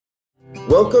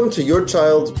Welcome to Your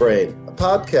Child's Brain, a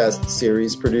podcast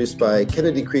series produced by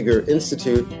Kennedy Krieger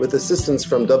Institute with assistance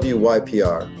from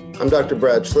WYPR. I'm Dr.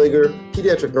 Brad Schlager,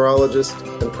 pediatric neurologist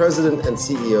and president and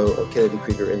CEO of Kennedy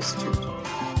Krieger Institute.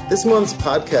 This month's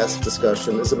podcast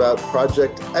discussion is about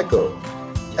Project ECHO.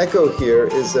 ECHO here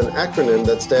is an acronym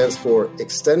that stands for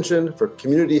Extension for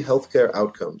Community Healthcare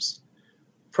Outcomes.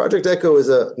 Project ECHO is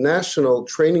a national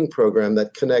training program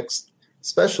that connects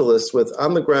specialists with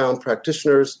on-the-ground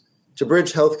practitioners to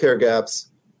bridge healthcare gaps,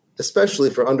 especially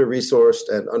for under-resourced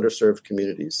and underserved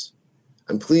communities.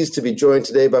 I'm pleased to be joined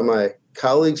today by my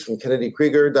colleagues from Kennedy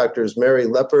Krieger, Drs. Mary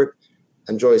Leppert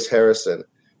and Joyce Harrison.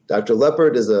 Dr.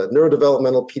 Leppert is a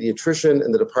neurodevelopmental pediatrician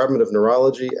in the Department of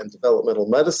Neurology and Developmental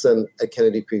Medicine at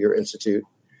Kennedy Krieger Institute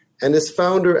and is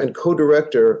founder and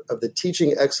co-director of the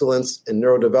Teaching Excellence in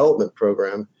Neurodevelopment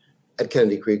program at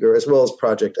Kennedy Krieger, as well as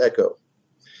Project ECHO.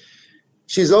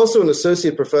 She's also an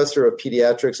associate professor of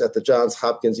pediatrics at the Johns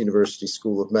Hopkins University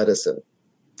School of Medicine.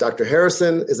 Dr.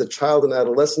 Harrison is a child and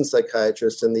adolescent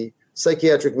psychiatrist in the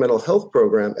Psychiatric Mental Health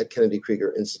program at Kennedy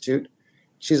Krieger Institute.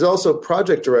 She's also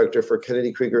project director for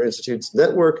Kennedy Krieger Institute's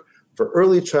Network for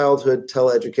Early Childhood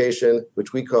Teleeducation,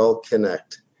 which we call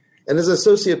Connect, and is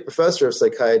associate professor of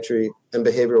psychiatry and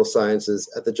behavioral sciences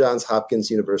at the Johns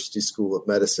Hopkins University School of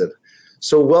Medicine.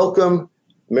 So welcome,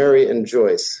 Mary and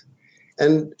Joyce.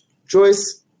 And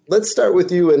Joyce, let's start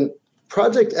with you. And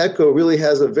Project ECHO really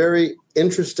has a very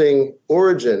interesting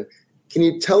origin. Can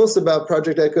you tell us about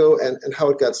Project ECHO and how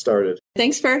it got started?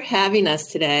 Thanks for having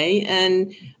us today.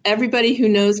 And everybody who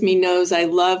knows me knows I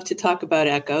love to talk about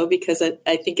ECHO because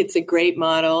I think it's a great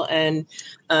model and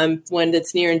one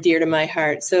that's near and dear to my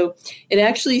heart. So it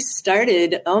actually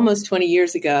started almost 20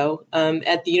 years ago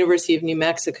at the University of New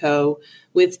Mexico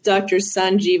with Dr.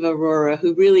 Sanjeev Arora,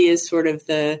 who really is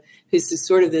who's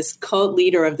sort of this cult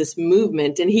leader of this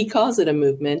movement, and he calls it a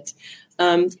movement.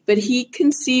 But he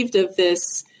conceived of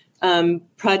this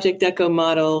Project ECHO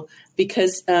model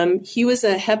because he is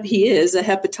a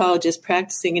hepatologist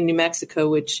practicing in New Mexico,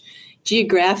 which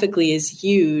geographically is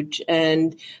huge.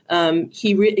 And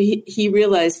he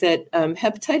realized that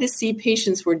hepatitis C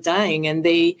patients were dying, and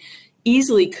they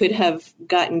easily could have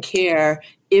gotten care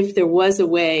if there was a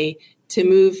way to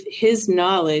move his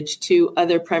knowledge to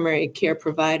other primary care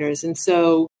providers. And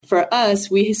so for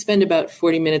us, we spend about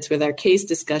 40 minutes with our case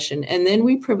discussion, and then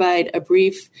we provide a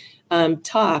brief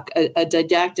talk, a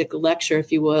didactic lecture, if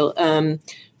you will,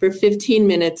 for 15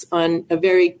 minutes on a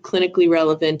very clinically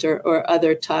relevant or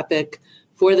other topic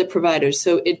for the providers.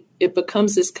 So it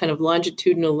becomes this kind of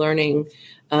longitudinal learning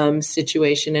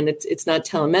situation, and it's not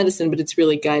telemedicine, but it's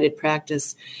really guided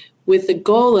practice with the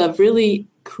goal of really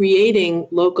creating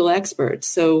local experts.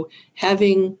 So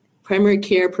having primary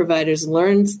care providers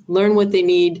learn what they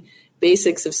need,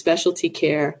 basics of specialty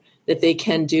care that they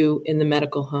can do in the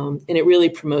medical home. And it really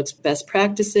promotes best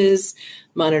practices,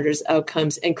 monitors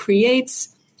outcomes, and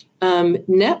creates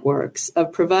networks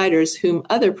of providers whom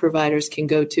other providers can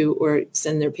go to or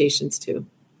send their patients to.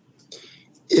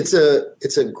 It's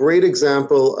a great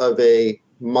example of a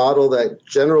model that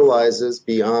generalizes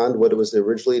beyond what it was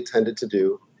originally intended to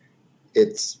do.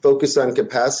 It's focused on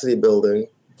capacity building,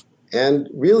 and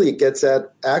really gets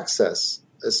at access,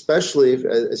 especially,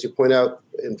 as you point out,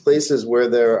 in places where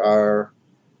there are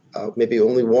maybe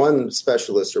only one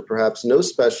specialist or perhaps no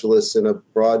specialists in a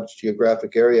broad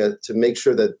geographic area, to make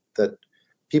sure that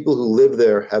people who live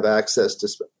there have access to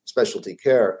specialty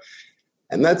care.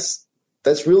 And that's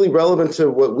really relevant to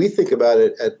what we think about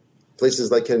it at places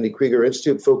like Kennedy Krieger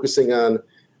Institute, focusing on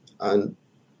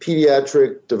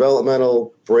pediatric,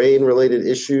 developmental, brain-related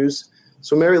issues.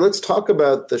 So, Mary, let's talk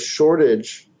about the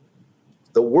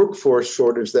workforce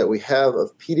shortage that we have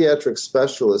of pediatric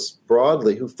specialists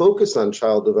broadly who focus on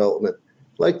child development,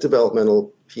 like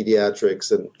developmental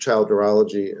pediatrics and child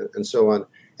neurology and so on.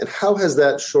 And how has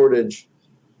that shortage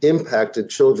impacted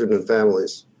children and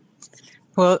families?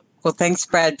 Well, thanks,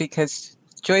 Brad, because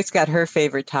Joyce got her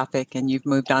favorite topic and you've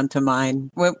moved on to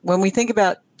mine. When we think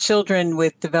about children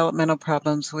with developmental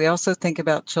problems, we also think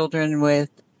about children with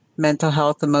mental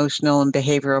health, emotional, and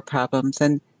behavioral problems.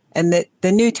 And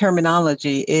the new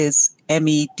terminology is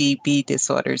MEDB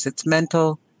disorders. It's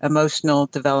mental, emotional,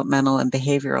 developmental, and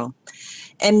behavioral.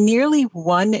 And nearly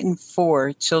 1 in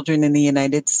 4 children in the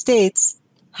United States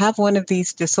have one of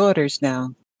these disorders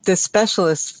now. The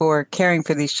specialists for caring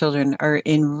for these children are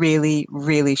in really,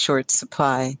 really short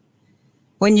supply.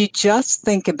 When you just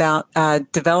think about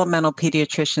developmental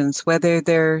pediatricians, whether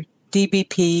they're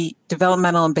DBP,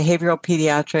 developmental and behavioral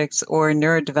pediatrics, or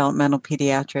neurodevelopmental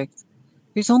pediatrics,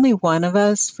 there's only one of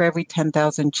us for every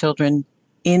 10,000 children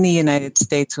in the United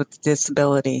States with a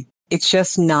disability. it's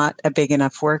just not a big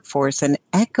enough workforce. And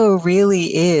ECHO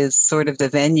really is sort of the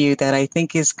venue that I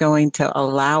think is going to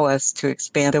allow us to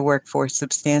expand the workforce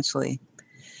substantially.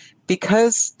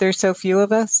 Because there's so few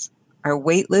of us, our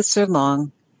wait lists are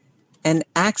long, and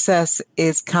access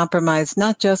is compromised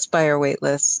not just by our wait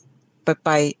lists, but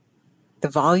by the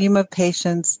volume of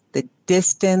patients, the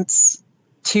distance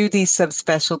to these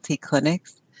subspecialty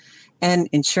clinics, and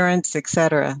insurance, et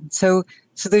cetera. So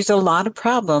there's a lot of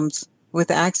problems with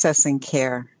accessing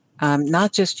care,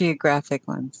 not just geographic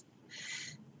ones.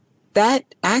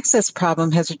 That access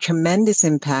problem has a tremendous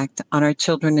impact on our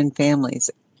children and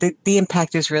families. The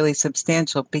impact is really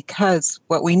substantial because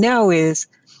what we know is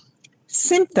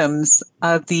symptoms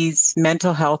of these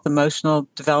mental health, emotional,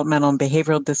 developmental, and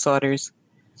behavioral disorders,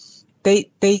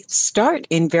 they start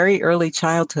in very early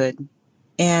childhood.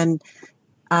 And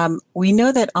we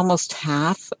know that almost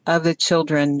half of the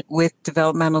children with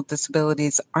developmental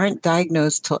disabilities aren't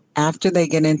diagnosed till after they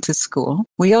get into school.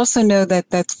 We also know that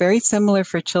that's very similar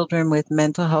for children with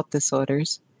mental health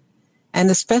disorders. And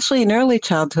especially in early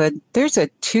childhood, there's a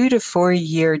 2 to 4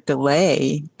 year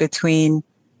delay between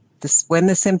when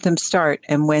the symptoms start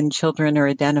and when children are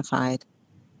identified.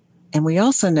 And we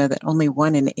also know that only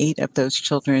 1 in 8 of those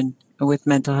children with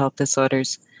mental health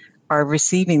disorders are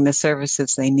receiving the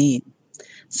services they need.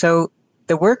 So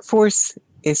the workforce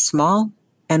is small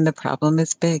and the problem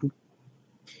is big.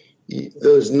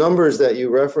 Those numbers that you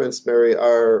referenced, Mary,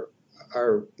 are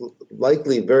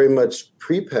likely very much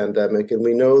pre-pandemic, and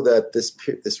we know that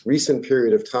this recent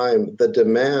period of time, the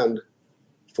demand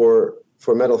for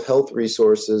mental health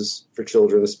resources for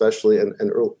children, especially,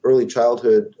 and early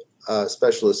childhood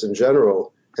specialists in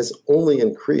general, has only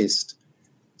increased.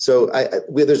 So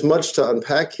there's much to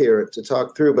unpack here to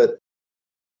talk through, but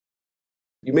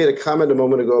you made a comment a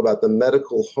moment ago about the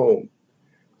medical home.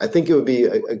 I think it would be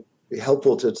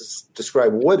helpful to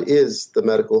describe what is the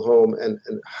medical home and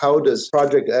how does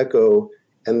Project ECHO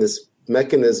and this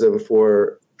mechanism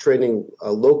for training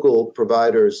local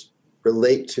providers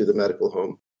relate to the medical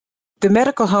home? The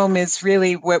medical home is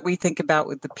really what we think about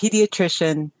with the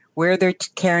pediatrician, where they're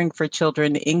caring for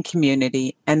children in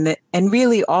community, and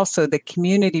really also the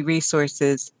community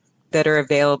resources that are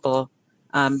available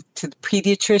to the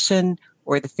pediatrician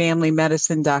or the family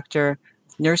medicine doctor,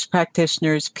 nurse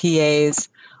practitioners, PAs,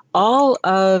 all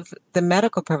of the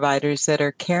medical providers that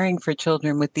are caring for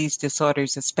children with these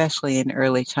disorders, especially in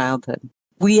early childhood.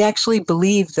 We actually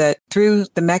believe that through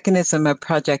the mechanism of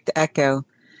Project ECHO,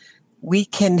 we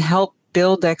can help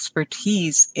build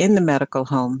expertise in the medical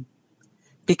home,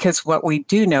 because what we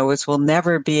do know is we'll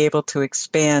never be able to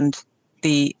expand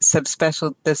the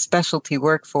specialty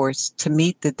workforce to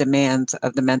meet the demands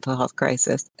of the mental health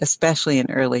crisis, especially in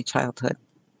early childhood.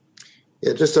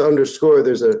 Yeah, just to underscore,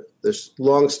 there's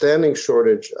long-standing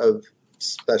shortage of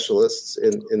specialists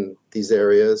in these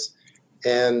areas,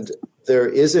 and there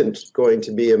isn't going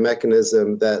to be a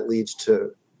mechanism that leads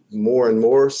to more and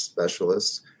more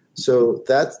specialists. So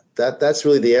that's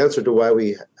really the answer to why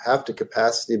we have to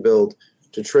capacity build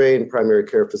to train primary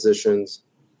care physicians,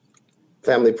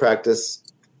 family practice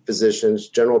physicians,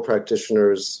 general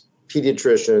practitioners,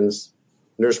 pediatricians,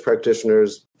 nurse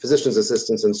practitioners, physician's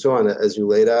assistants, and so on, as you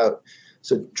laid out.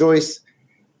 So Joyce,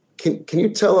 can you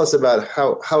tell us about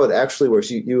how it actually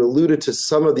works? You alluded to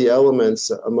some of the elements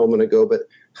a moment ago, but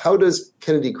how does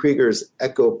Kennedy Krieger's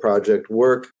ECHO project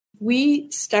work? We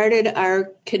started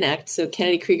our Connect, so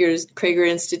Kennedy Krieger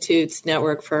Institute's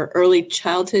network for early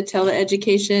childhood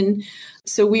teleeducation.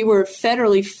 So we were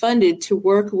federally funded to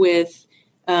work with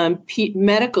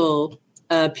medical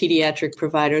pediatric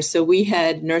providers. So we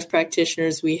had nurse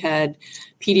practitioners, we had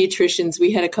pediatricians,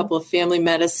 we had a couple of family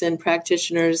medicine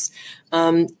practitioners.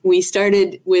 We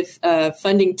started with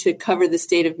funding to cover the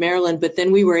state of Maryland, but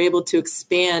then we were able to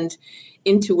expand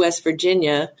into West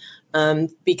Virginia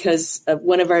because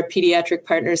one of our pediatric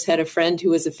partners had a friend who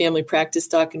was a family practice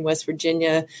doc in West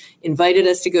Virginia, invited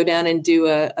us to go down and do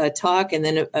a talk, and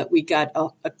then we got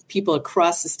people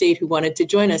across the state who wanted to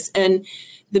join us. And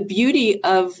the beauty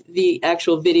of the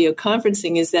actual video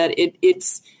conferencing is that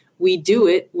we do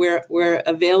it. We're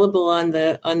available on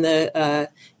the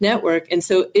network, and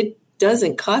so it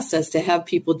doesn't cost us to have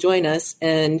people join us.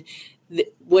 And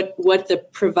what the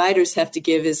providers have to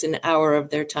give is an hour of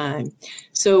their time.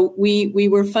 So we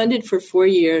were funded for 4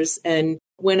 years, and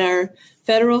when our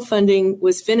federal funding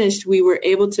was finished, we were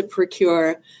able to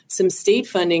procure some state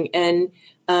funding. And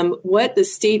what the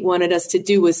state wanted us to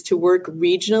do was to work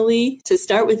regionally, to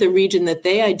start with a region that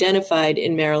they identified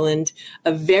in Maryland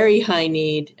of very high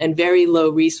need and very low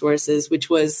resources, which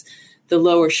was the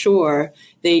Lower Shore,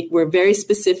 they were very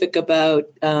specific about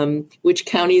which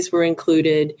counties were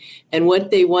included. And what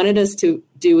they wanted us to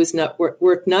do was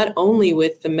work not only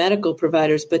with the medical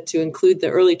providers, but to include the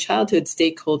early childhood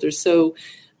stakeholders. So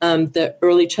the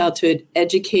early childhood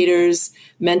educators,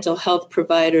 mental health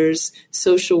providers,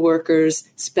 social workers,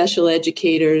 special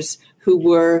educators who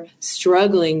were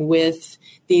struggling with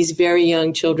these very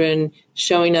young children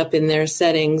showing up in their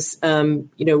settings,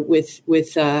 with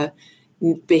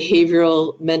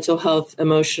behavioral, mental health,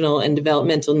 emotional, and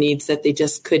developmental needs that they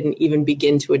just couldn't even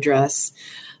begin to address.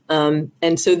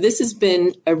 And so this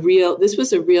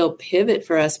was a real pivot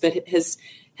for us, but it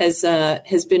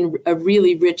has been a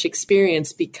really rich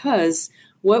experience, because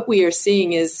what we are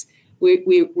seeing is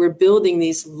we're building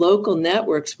these local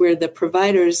networks where the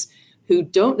providers who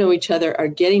don't know each other are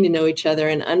getting to know each other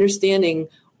and understanding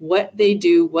what they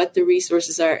do, what the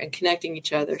resources are, and connecting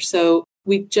each other. So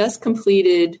we just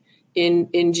completed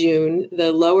in June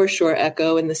the Lower Shore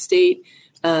ECHO, and the state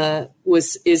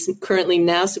is currently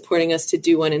now supporting us to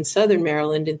do one in Southern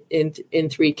Maryland in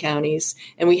 3 counties.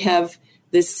 And we have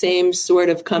this same sort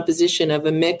of composition of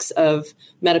a mix of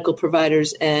medical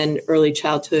providers and early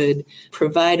childhood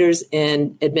providers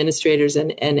and administrators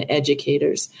and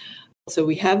educators. So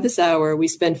we have this hour, we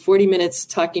spend 40 minutes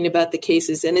talking about the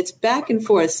cases, and it's back and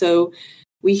forth. So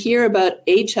we hear about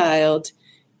a child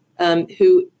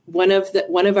who one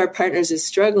of our partners is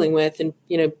struggling with, and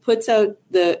puts out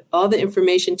all the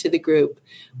information to the group.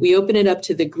 We open it up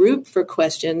to the group for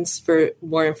questions, for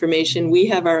more information. We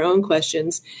have our own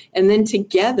questions, and then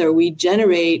together we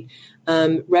generate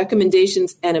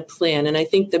recommendations and a plan. And I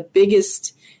think the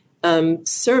biggest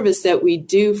service that we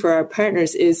do for our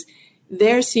partners is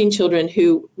they're seeing children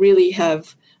who really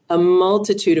have a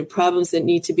multitude of problems that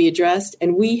need to be addressed,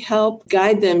 and we help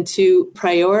guide them to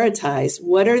prioritize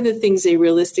what are the things they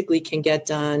realistically can get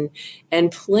done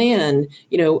and plan,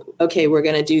 okay, we're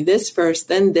going to do this first,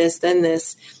 then this,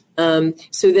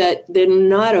 so that they're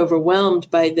not overwhelmed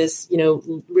by this,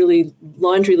 really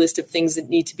laundry list of things that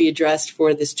need to be addressed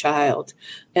for this child.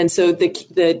 And so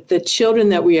the children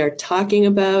that we are talking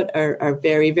about are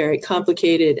very, very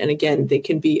complicated. And again, they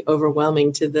can be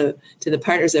overwhelming to the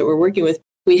partners that we're working with.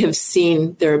 We have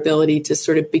seen their ability to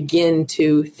sort of begin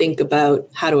to think about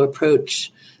how to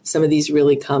approach some of these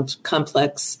really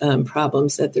complex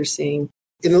problems that they're seeing.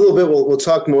 In a little bit, we'll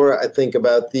talk more, I think,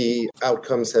 about the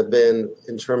outcomes have been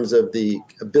in terms of the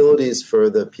abilities for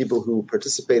the people who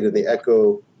participate in the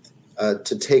ECHO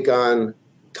to take on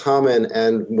common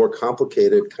and more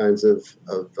complicated kinds of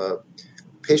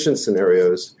patient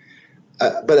scenarios.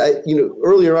 But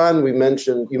earlier on, you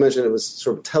mentioned it was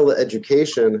sort of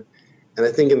teleeducation. And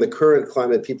I think in the current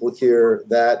climate, people hear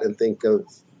that and think of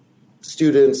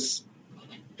students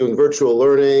doing virtual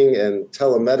learning and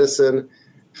telemedicine.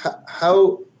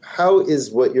 How is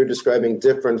what you're describing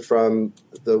different from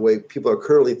the way people are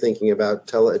currently thinking about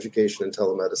teleeducation and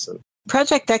telemedicine?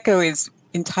 Project ECHO is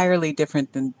entirely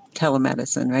different than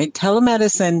telemedicine, right?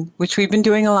 Telemedicine, which we've been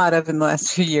doing a lot of in the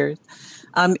last few years,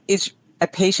 is a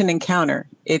patient encounter.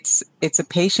 It's a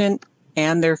patient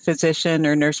and their physician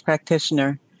or nurse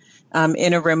practitioner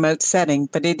in a remote setting,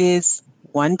 but it is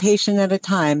one patient at a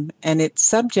time, and it's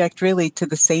subject really to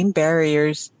the same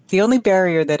barriers. The only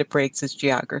barrier that it breaks is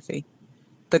geography,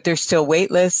 but there's still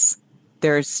wait lists.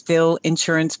 There's still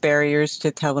insurance barriers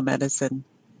to telemedicine.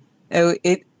 So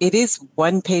it is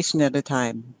one patient at a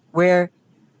time, where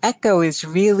ECHO is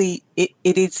really, it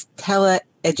is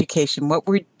teleeducation. What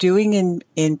we're doing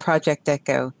in Project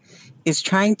ECHO is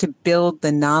trying to build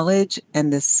the knowledge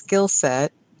and the skill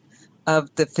set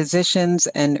of the physicians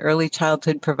and early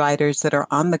childhood providers that are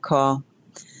on the call,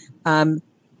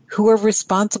 who are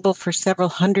responsible for several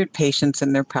hundred patients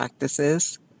in their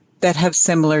practices that have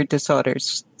similar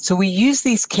disorders. So we use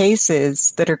these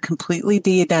cases that are completely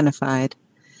de-identified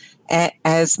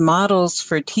as models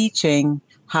for teaching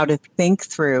how to think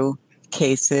through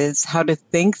cases, how to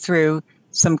think through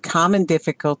some common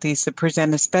difficulties that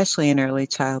present, especially in early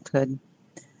childhood,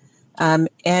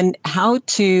 and how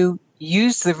to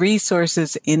use the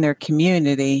resources in their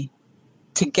community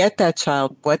to get that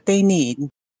child what they need.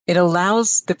 It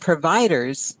allows the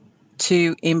providers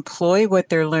to employ what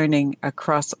they're learning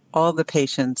across all the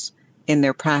patients in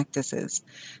their practices.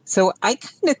 So I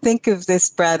kind of think of this,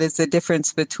 Brad, as the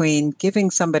difference between giving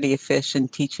somebody a fish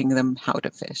and teaching them how to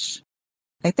fish.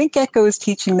 I think ECHO is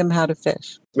teaching them how to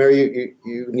fish. Mary,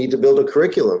 you need to build a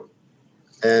curriculum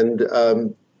and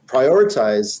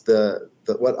prioritize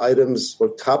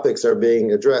what topics are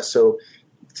being addressed. So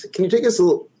can you take us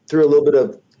through a little bit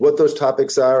of what those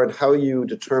topics are and how you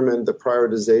determine the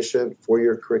prioritization for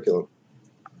your curriculum?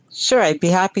 Sure, I'd be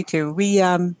happy to.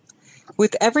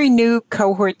 With every new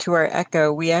cohort to our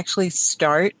ECHO, we actually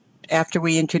start, after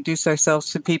we introduce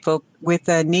ourselves to people, with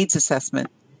a needs assessment.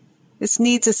 This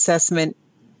needs assessment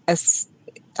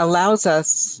allows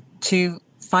us to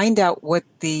find out what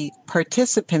the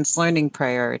participants' learning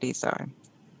priorities are.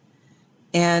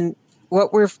 And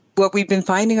what we've been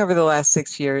finding over the last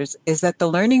 6 years is that the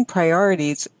learning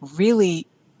priorities really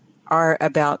are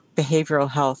about behavioral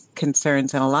health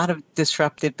concerns and a lot of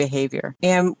disruptive behavior.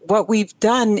 And what we've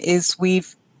done is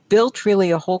we've built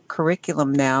really a whole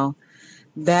curriculum now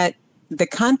that the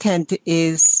content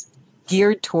is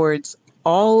geared towards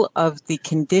all of the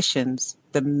conditions,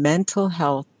 the mental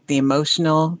health, the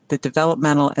emotional, the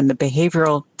developmental, and the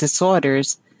behavioral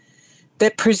disorders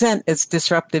that present as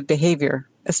disruptive behavior,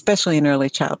 especially in early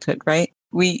childhood, right?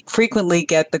 We frequently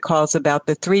get the calls about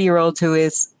the 3-year-old who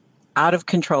is out of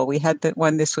control. We had the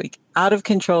one this week, out of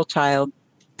control child.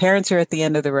 Parents are at the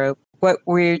end of the rope. What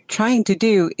we're trying to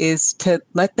do is to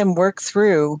let them work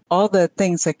through all the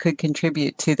things that could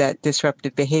contribute to that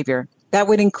disruptive behavior. That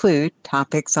would include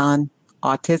topics on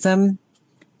autism,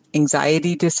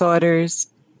 anxiety disorders,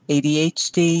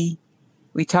 ADHD.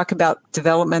 We talk about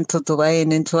developmental delay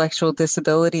and intellectual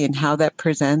disability and how that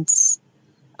presents,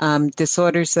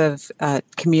 disorders of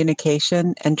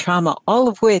communication and trauma, all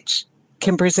of which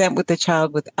can present with the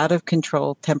child with out of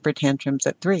control temper tantrums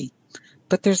at 3.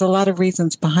 But there's a lot of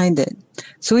reasons behind it.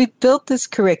 So we've built this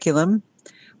curriculum.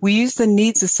 We use the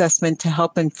needs assessment to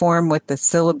help inform what the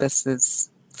syllabus is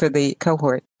for the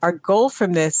cohort. Our goal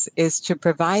from this is to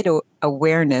provide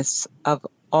awareness of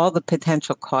all the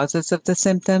potential causes of the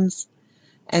symptoms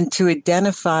and to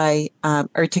identify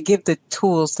or to give the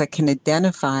tools that can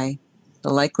identify the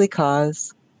likely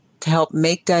cause, to help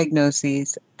make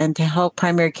diagnoses, and to help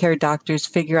primary care doctors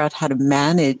figure out how to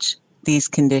manage these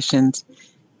conditions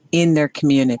in their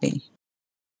community.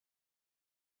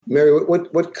 Mary,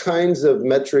 what kinds of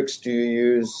metrics do you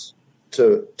use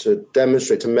to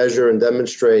demonstrate, to measure and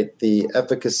demonstrate the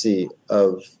efficacy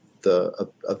of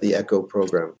the ECHO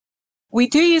program? We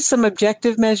do use some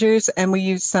objective measures and we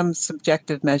use some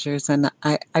subjective measures. And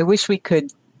I wish we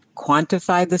could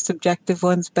quantify the subjective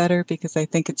ones better because I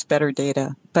think it's better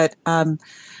data. But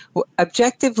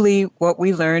objectively, what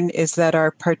we learn is that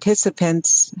our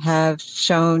participants have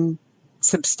shown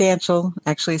substantial,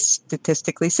 actually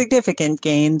statistically significant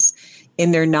gains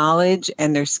in their knowledge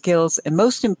and their skills, and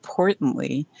most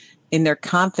importantly, in their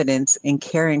confidence in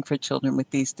caring for children with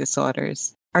these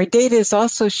disorders. Our data is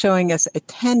also showing us a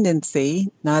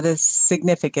tendency, not a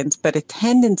significance, but a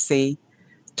tendency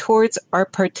towards our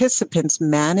participants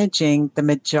managing the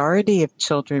majority of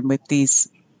children with these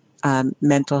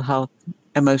mental health,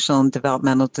 emotional, and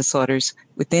developmental disorders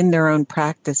within their own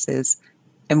practices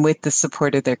and with the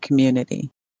support of their community.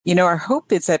 You know, our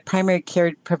hope is that primary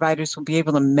care providers will be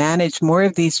able to manage more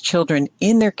of these children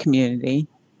in their community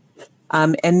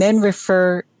and then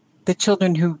refer the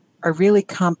children who are really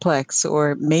complex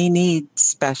or may need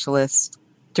specialists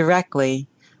directly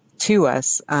to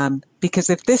us. Because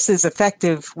if this is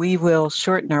effective, we will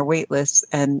shorten our wait lists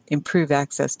and improve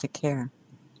access to care.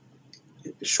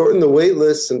 Shorten the wait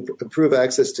lists and improve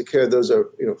access to care. Those are,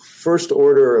 first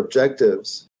order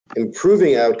objectives,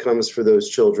 improving outcomes for those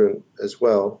children as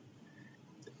well.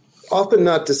 Often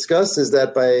not discussed is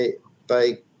that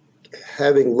by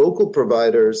having local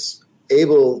providers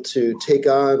able to take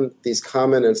on these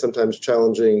common and sometimes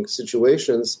challenging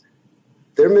situations,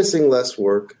 they're missing less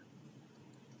work.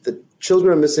 The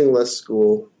children are missing less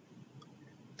school.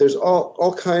 There's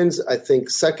all kinds, I think,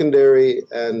 secondary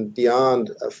and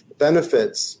beyond of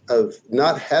benefits of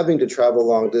not having to travel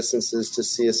long distances to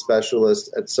see a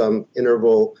specialist at some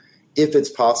interval, if it's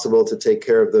possible to take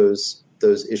care of those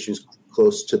issues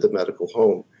close to the medical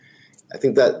home. I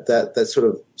think that sort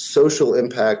of social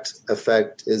impact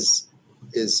effect is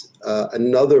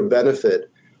another benefit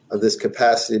of this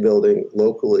capacity building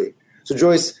locally. So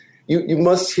Joyce, you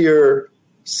must hear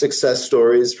success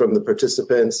stories from the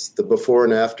participants, the before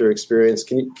and after experience.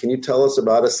 Can you tell us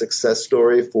about a success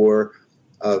story for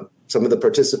some of the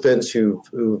participants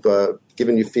who've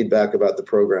given you feedback about the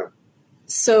program?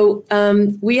 So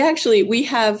we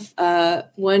have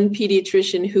one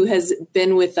pediatrician who has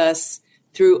been with us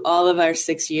through all of our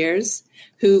 6 years,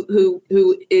 who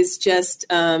is just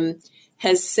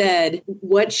has said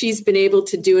what she's been able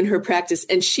to do in her practice,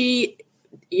 and she,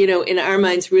 in our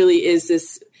minds, really is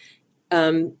this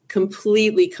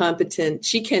completely competent.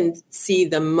 She can see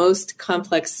the most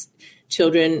complex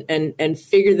children and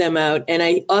figure them out. And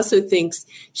I also think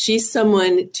she's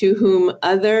someone to whom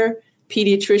other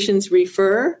pediatricians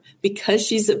refer because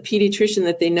she's a pediatrician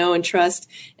that they know and trust.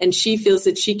 And she feels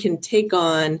that she can take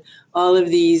on all of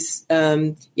these,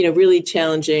 really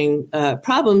challenging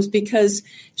problems, because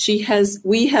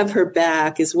we have her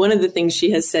back is one of the things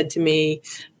she has said to me.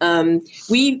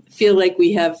 We feel like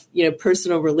we have,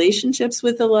 personal relationships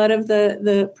with a lot of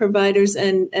the providers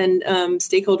and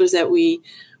stakeholders that we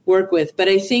work with. But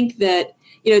I think that,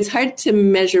 it's hard to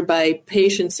measure by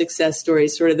patient success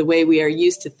stories, sort of the way we are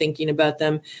used to thinking about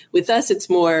them. With us,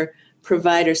 it's more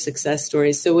provider success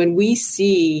stories. So when we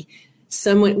see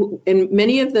someone, and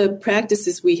many of the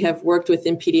practices we have worked with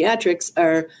in pediatrics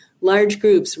are large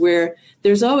groups where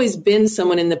there's always been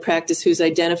someone in the practice who's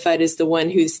identified as the one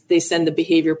who they send the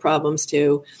behavior problems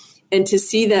to. And to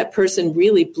see that person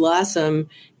really blossom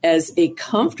as a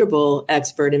comfortable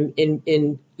expert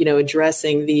in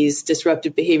addressing these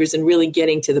disruptive behaviors and really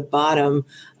getting to the bottom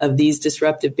of these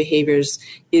disruptive behaviors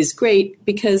is great,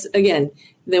 because again,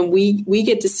 then we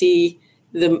get to see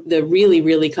the really,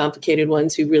 really complicated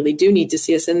ones who really do need to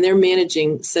see us, and they're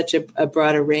managing such a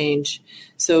broader range.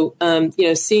 So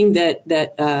seeing that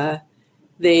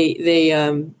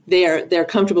they're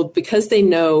comfortable because they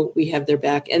know we have their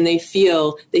back, and they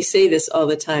say this all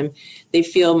the time, they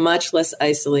feel much less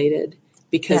isolated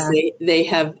because they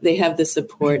have the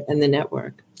support and the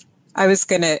network. I was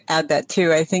going to add that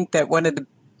too. I think that one of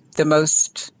the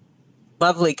most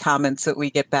lovely comments that we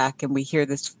get back, and we hear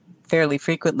this fairly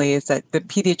frequently, is that the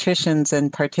pediatricians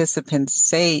and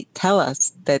participants tell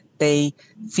us that they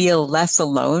feel less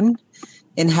alone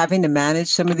in having to manage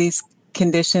some of these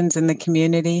conditions in the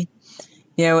community.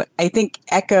 I think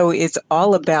ECHO is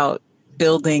all about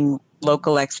building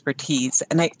local expertise.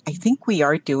 And I think we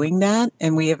are doing that,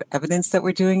 and we have evidence that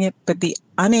we're doing it. But the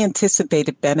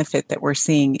unanticipated benefit that we're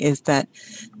seeing is that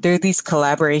there are these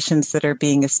collaborations that are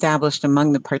being established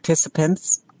among the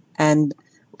participants and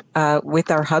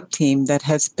with our hub team that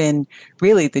has been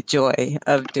really the joy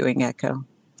of doing ECHO.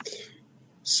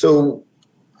 So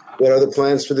what are the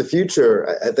plans for the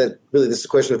future? This is a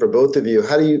question for both of you.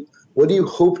 What do you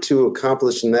hope to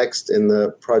accomplish next in the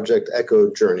Project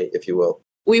ECHO journey, if you will?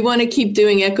 We want to keep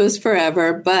doing ECHOs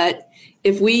forever, but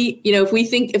if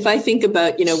I think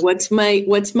about, what's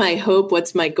my hope,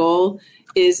 what's my goal,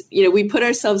 is, we put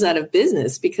ourselves out of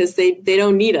business because they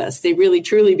don't need us. They really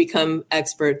truly become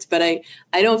experts. But I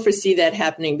don't foresee that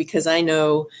happening, because I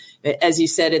know, as you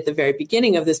said at the very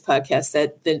beginning of this podcast,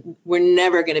 that we're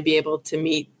never going to be able to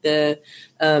meet the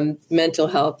mental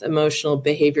health, emotional,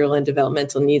 behavioral, and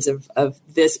developmental needs of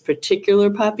this particular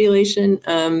population.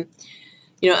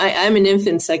 I'm an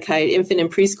infant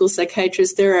and preschool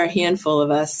psychiatrist. There are a handful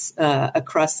of us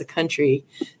across the country.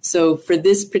 So for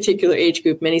this particular age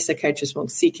group, many psychiatrists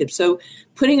won't see kids. So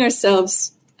putting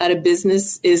ourselves out of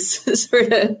business is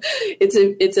sort of it's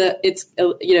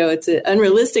an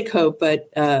unrealistic hope. But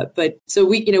so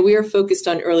we are focused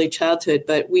on early childhood,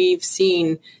 but we've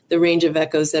seen the range of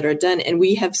ECHOs that are done, and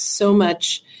we have so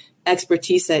much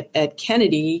expertise at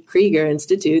Kennedy Krieger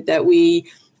Institute that we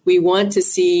want to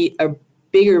see a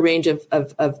bigger range of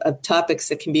topics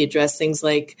that can be addressed, things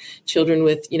like children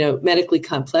with, medically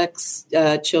complex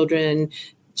children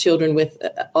with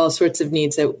all sorts of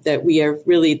needs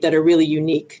that are really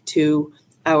unique to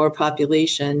our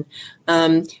population.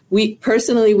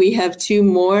 We have 2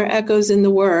 more ECHOs in the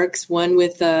works, one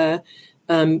with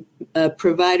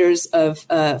providers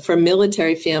for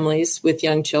military families with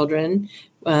young children,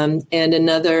 and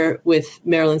another with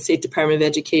Maryland State Department of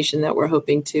Education that we're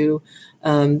hoping to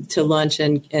launch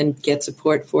and get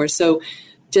support for. So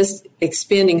just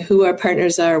expanding who our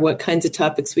partners are, what kinds of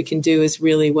topics we can do is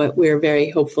really what we're very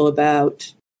hopeful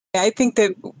about. I think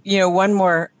that, one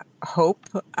more hope,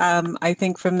 I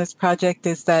think, from this project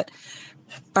is that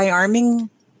by arming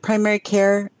primary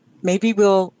care, maybe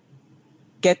we'll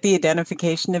get the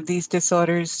identification of these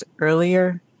disorders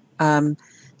earlier,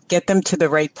 get them to the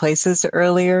right places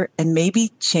earlier, and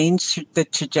maybe change the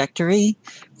trajectory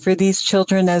for these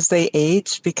children as they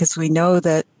age, because we know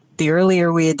that the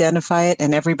earlier we identify it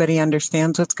and everybody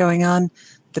understands what's going on,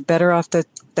 the better off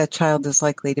that child is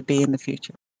likely to be in the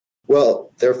future.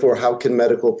 Well, therefore, how can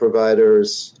medical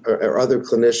providers or other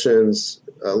clinicians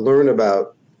learn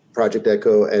about Project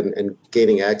ECHO and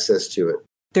gaining access to it?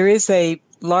 There is a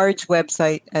large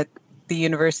website at the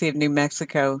University of New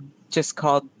Mexico just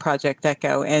called Project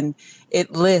ECHO, and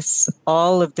it lists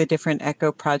all of the different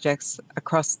ECHO projects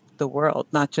across the world,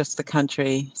 not just the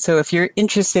country. So if you're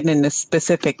interested in a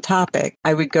specific topic,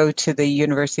 I would go to the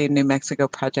University of New Mexico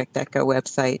Project ECHO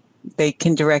website.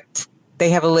 They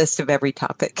have a list of every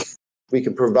topic. We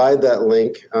can provide that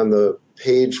link on the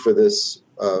page for this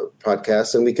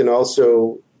podcast, and we can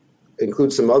also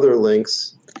include some other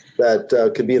links that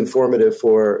could be informative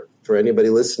for anybody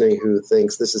listening who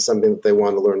thinks this is something that they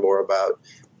want to learn more about.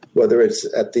 whether it's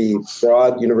at the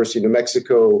Broad University of New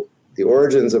Mexico, the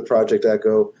origins of Project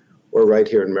ECHO, or right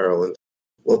here in Maryland.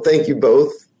 Well, thank you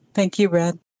both. Thank you,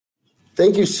 Brad.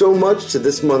 Thank you so much to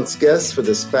this month's guests for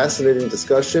this fascinating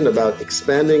discussion about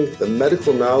expanding the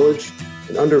medical knowledge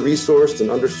in under-resourced and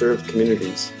underserved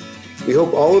communities. We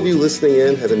hope all of you listening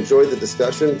in have enjoyed the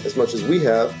discussion as much as we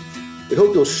have. We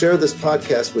hope you'll share this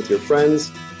podcast with your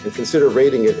friends and consider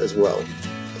rating it as well.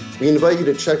 We invite you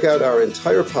to check out our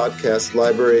entire podcast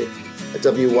library at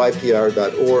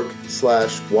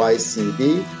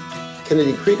wypr.org/YCB,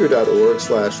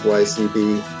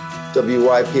 kennedykrieger.org/YCB,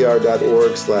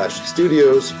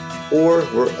 wypr.org/studios, or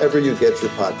wherever you get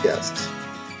your podcasts.